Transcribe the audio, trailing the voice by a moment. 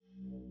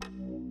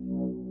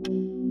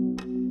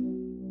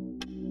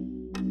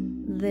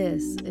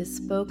This is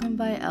Spoken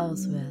by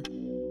Elswith,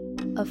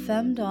 a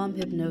Femdom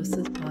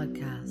Hypnosis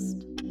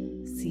podcast,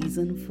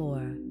 Season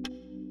 4.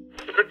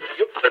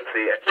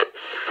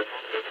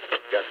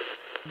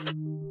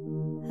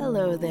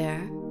 Hello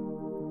there.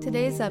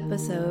 Today's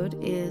episode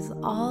is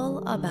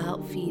all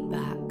about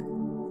feedback,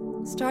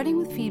 starting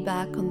with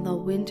feedback on the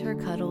winter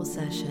cuddle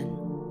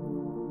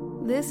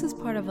session. This is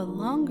part of a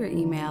longer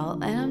email,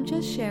 and I'm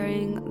just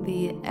sharing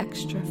the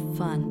extra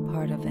fun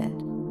part of it.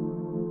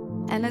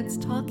 And it's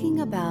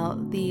talking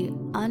about the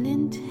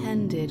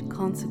unintended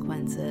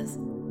consequences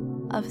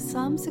of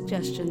some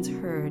suggestions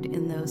heard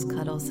in those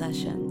cuddle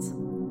sessions.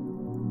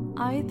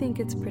 I think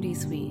it's pretty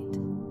sweet.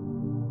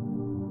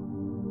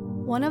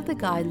 One of the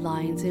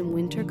guidelines in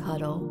winter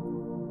cuddle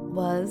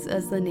was,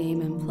 as the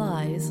name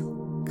implies,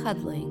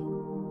 cuddling.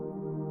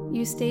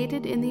 You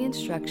stated in the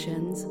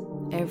instructions,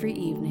 every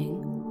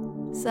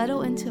evening,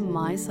 settle into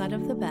my side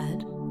of the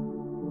bed,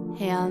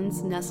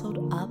 hands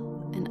nestled up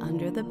and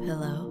under the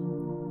pillow,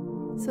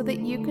 so that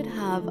you could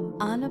have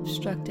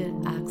unobstructed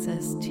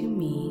access to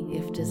me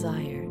if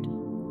desired.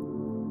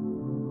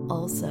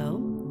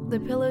 Also, the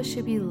pillow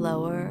should be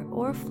lower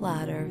or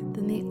flatter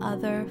than the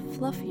other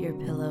fluffier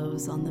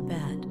pillows on the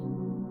bed.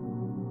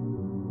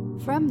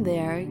 From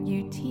there,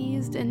 you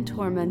teased and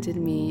tormented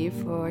me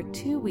for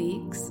 2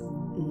 weeks,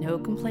 no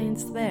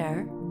complaints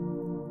there.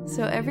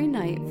 So every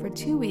night for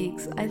 2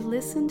 weeks, I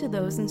listened to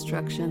those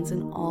instructions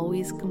and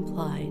always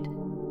complied.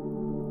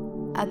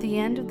 At the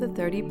end of the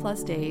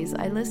 30-plus days,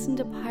 I listened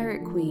to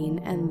Pirate Queen,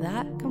 and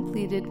that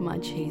completed my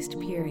chaste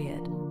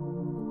period.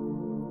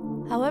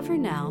 However,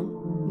 now,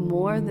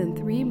 more than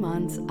 3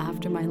 months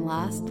after my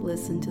last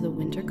listen to the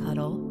winter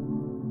cuddle,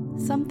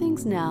 some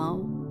things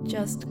now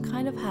just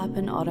kind of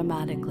happen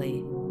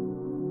automatically.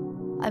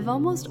 I've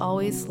almost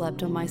always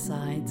slept on my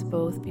sides,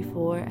 both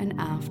before and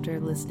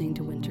after listening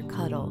to winter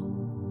cuddle.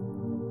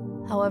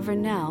 However,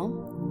 now,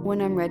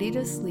 when I'm ready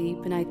to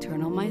sleep and I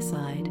turn on my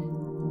side,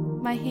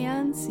 my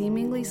hands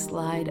seemingly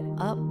slide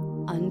up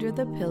under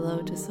the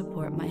pillow to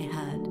support my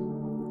head.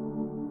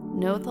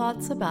 No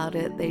thoughts about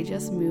it, they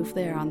just move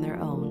there on their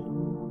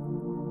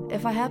own.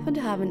 If I happen to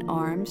have an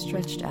arm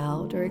stretched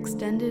out or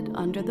extended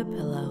under the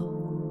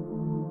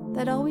pillow,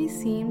 that always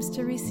seems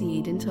to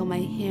recede until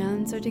my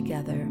hands are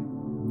together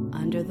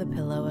under the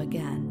pillow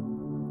again.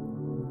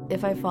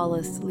 If I fall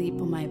asleep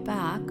on my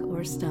back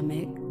or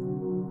stomach,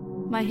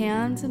 my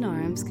hands and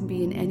arms can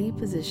be in any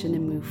position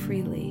and move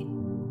freely.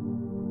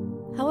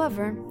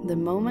 However, the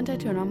moment I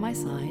turn on my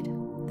side,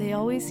 they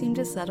always seem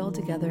to settle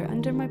together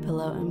under my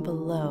pillow and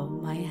below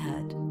my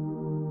head.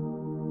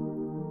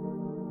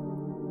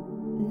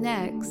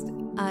 Next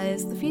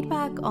is the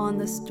feedback on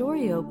the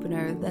story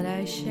opener that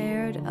I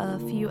shared a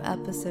few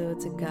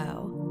episodes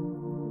ago.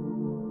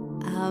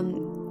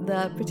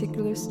 The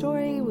particular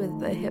story with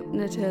the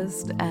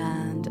hypnotist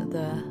and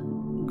the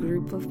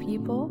group of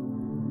people.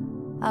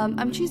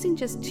 I'm choosing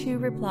just 2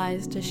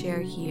 replies to share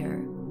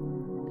here.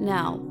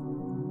 Now,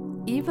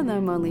 even though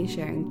I'm only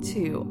sharing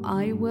 2,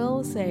 I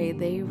will say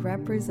they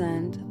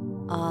represent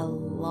a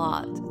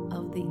lot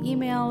of the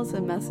emails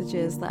and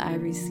messages that I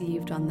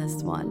received on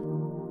this one.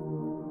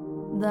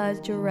 The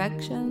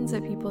directions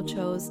that people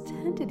chose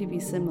tended to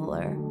be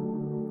similar,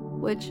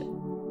 which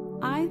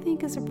I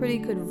think is a pretty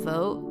good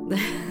vote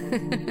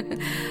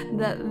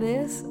that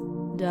this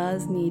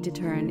does need to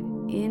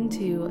turn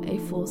into a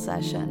full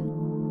session.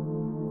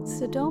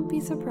 So don't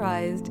be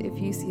surprised if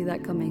you see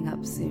that coming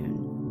up soon.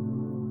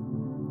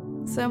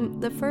 So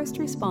the first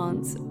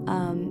response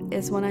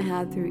is one I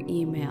had through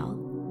email.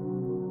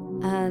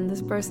 And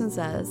this person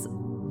says,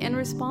 in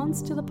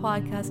response to the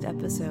podcast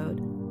episode,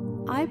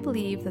 I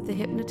believe that the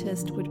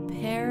hypnotist would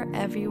pair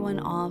everyone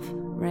off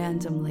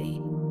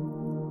randomly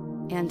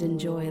and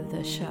enjoy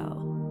the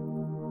show.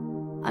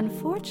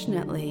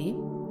 Unfortunately,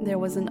 there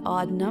was an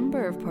odd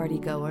number of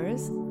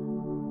partygoers,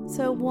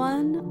 so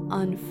one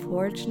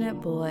unfortunate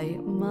boy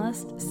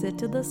must sit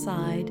to the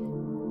side,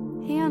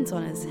 hands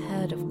on his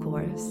head, of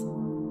course.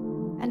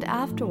 And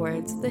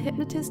afterwards, the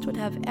hypnotist would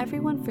have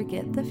everyone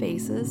forget the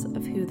faces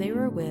of who they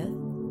were with,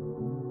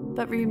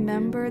 but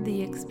remember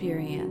the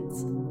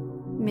experience,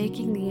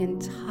 making the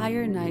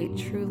entire night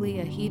truly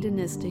a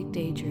hedonistic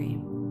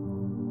daydream.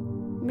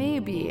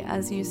 Maybe,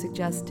 as you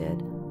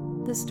suggested,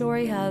 the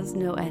story has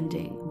no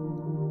ending,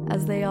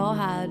 as they all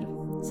had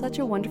such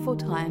a wonderful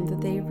time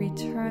that they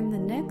return the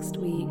next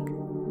week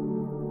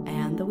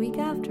and the week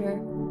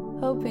after,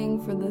 hoping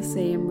for the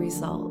same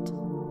result.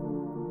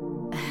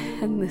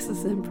 And this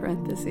is in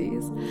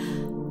parentheses,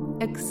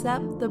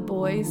 except the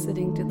boy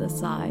sitting to the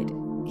side,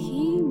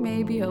 he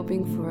may be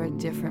hoping for a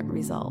different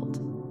result.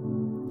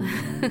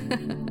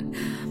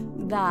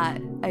 That,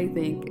 I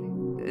think,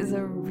 is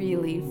a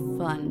really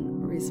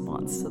fun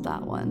response to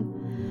that one.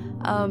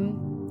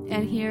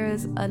 And here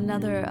is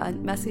another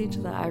message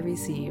that I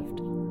received.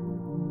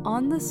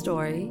 On the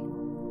story,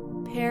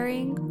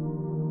 pairing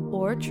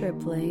or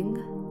tripling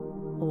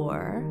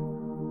or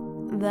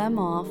them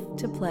off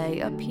to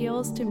play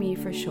appeals to me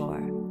for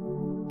sure,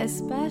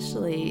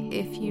 especially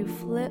if you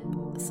flip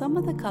some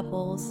of the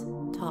couples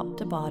top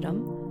to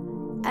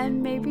bottom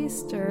and maybe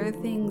stir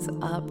things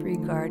up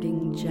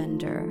regarding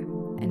gender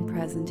and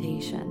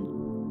presentation.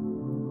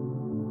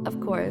 Of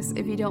course,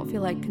 if you don't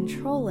feel like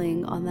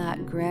controlling on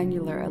that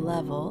granular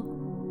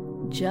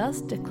level,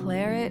 just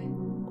declare it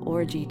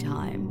orgy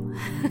time.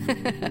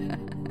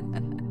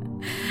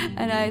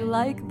 And I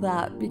like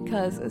that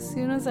because as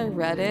soon as I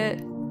read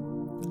it,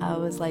 I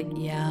was like,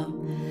 yeah,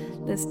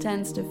 this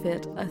tends to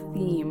fit a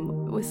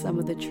theme with some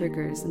of the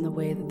triggers and the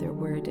way that they're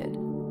worded.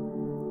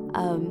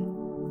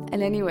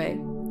 And anyway,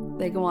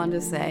 they go on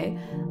to say,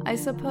 I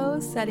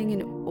suppose setting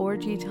an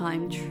orgy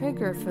time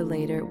trigger for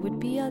later would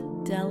be a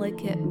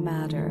delicate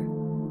matter,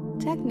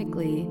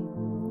 technically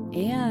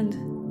and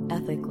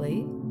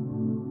ethically,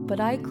 but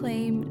I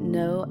claim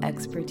no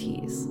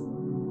expertise.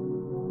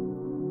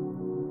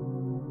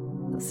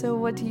 So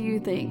what do you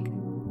think?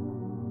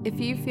 If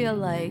you feel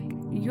like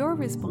your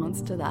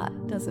response to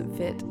that doesn't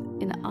fit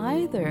in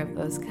either of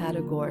those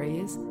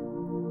categories,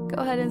 go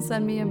ahead and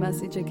send me a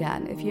message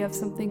again. If you have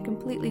something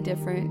completely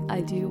different,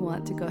 I do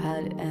want to go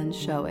ahead and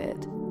show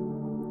it.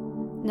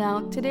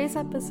 Now, today's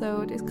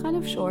episode is kind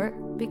of short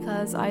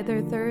because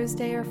either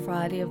Thursday or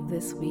Friday of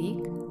this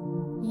week,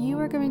 you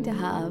are going to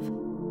have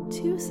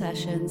 2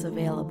 sessions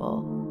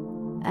available,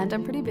 and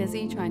I'm pretty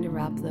busy trying to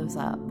wrap those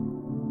up.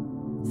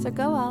 So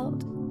go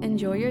out,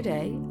 enjoy your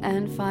day,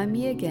 and find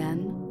me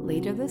again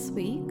later this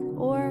week,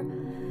 or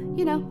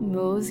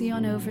mosey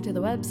on over to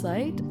the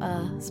website,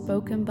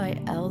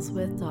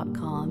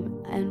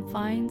 spokenbyelswith.com, and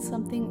find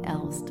something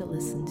else to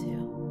listen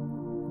to.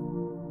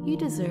 You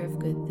deserve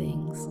good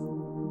things.